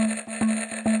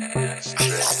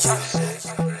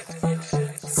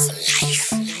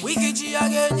WYCKYD J a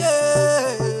gagné.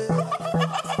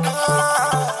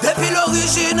 Depuis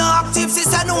l'origine, actif, si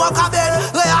c'est nous en cabelle.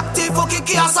 Réactif, au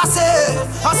qui assassé.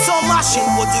 À son machine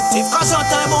productive, quand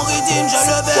j'entends mon rythme, je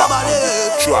le verbale.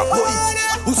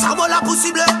 Où ça va la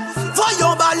possible?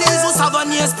 Voyons balise, où ça va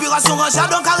ni inspiration, rangea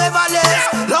donc à révaler.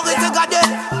 L'or est dégradé,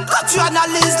 quand tu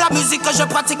analyses la musique que je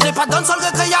pratique n'est pas d'un seul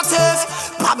récréatif.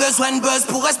 Pas besoin de buzz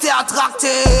pour rester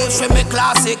attractif. Je fais mes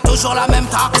classiques, toujours la même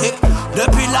tactique.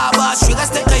 Depuis là-bas, je suis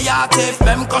resté créatif.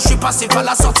 Même quand je suis passif à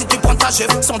la sortie, tu prends ta chef.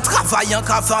 Son travail en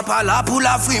café, pas là pour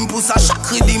la frime. Pour ça,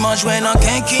 chaque dimanche, joint en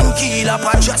quinquin qui. La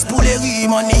pas de geste pour les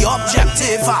rimes, ni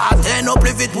objectif. À atteindre au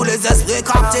plus vite pour les esprits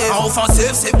captifs. En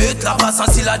offensif, c'est but, la passe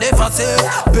ainsi la défensive.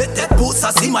 Peut-être pour ça,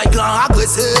 si my clan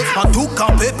agressif. En tout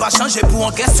campé, pas changer pour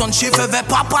en question de chiffre. Vais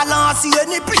pas parlant, assurer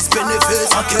ni plus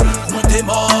bénéfice. Ok, mon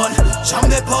démon, j'aime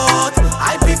mes potes.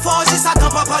 I prefer, j'y s'attend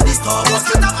pas d'histoire.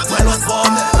 Ouais, l'autre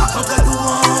bombe, contre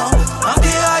courant. En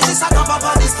DAJ, ça t'en va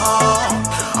pas d'histoire.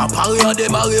 En Paris, en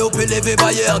démarré, au PLV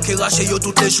Bayer. Qui raché yo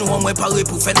toutes les jours, en moins paré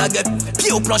pour faire la guêpe.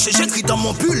 Pied au plancher, j'écris dans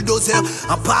mon bulldozer.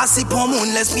 En passé pour mon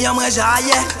l'esprit, en moi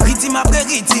j'aille. Rythme après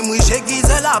rythme, oui, j'aiguise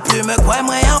la plume. Quoi,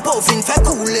 moi, en pauvre, fait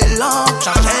couler l'encre.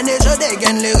 J'enchaîne et je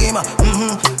dégaine les rimes.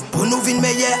 Pour nous vivre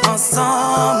meilleurs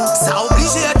ensemble. Ça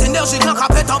oblige d'être énergique,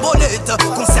 l'encapette en bonnette.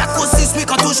 Concert sismique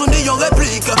quand toujours n'y en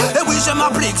réplique. Et oui, je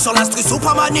m'applique sur l'instru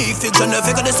Supaman magnifique. Je ne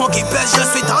fais que des sons qui pèsent,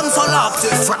 je suis dans son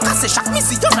actif. Fracasser chaque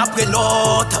mission après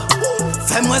l'autre.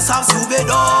 Fais-moi ça soulever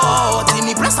d'autres. Il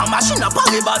n'y place en machine à pas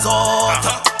les bazotes.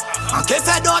 En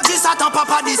café d'ordi, ça t'en pas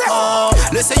d'histoire.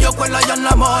 Laissez yo quoi là y'en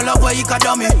la mort, la WYCKYD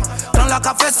J. Dans la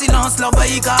café silence, la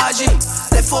WYCKYD J.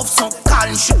 Les fauves sont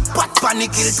calmes, j'suis pas de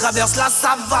panique. Ils traversent la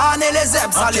savane et les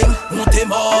zèbres s'aliment. Mon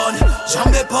démon,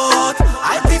 j'aime mes potes.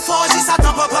 IP Forgy, ça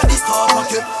t'en pas d'histoire.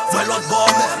 Ok, vois l'autre bord,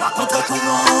 mais ma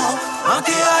contre-courant. En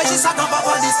KIJ, ça t'en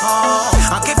pas d'histoire.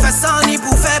 En qui fait ça, ni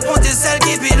pour faire ponter celle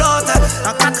qui pilote.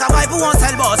 En cas travail pour un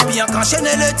seul boss. Puis en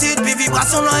enchaîner le titre, puis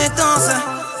vibration là intense.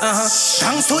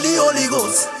 Thanks to the Holy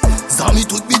Ghost. Zami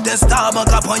tout bit instable, en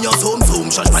campagne en zoom.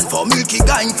 Change pas de formule qui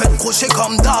gagne, fait crochet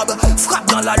comme d'hab. Frappe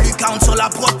dans la lucarne sur la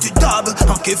prod du dab.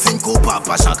 En Kevin coupable,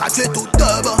 pas chaque fait tout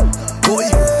dub. Oui,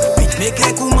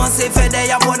 beatmaker commence, fait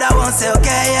des pour d'avancer, ok.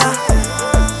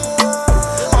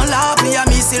 On l'a pris à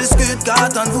missile scud,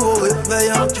 qu'attend vous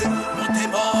réveiller. Montez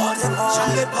mort,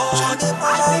 j'en ai pas.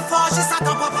 I prefer, j'ai ça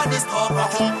t'en pas d'histoire.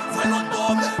 Vois l'autre bord.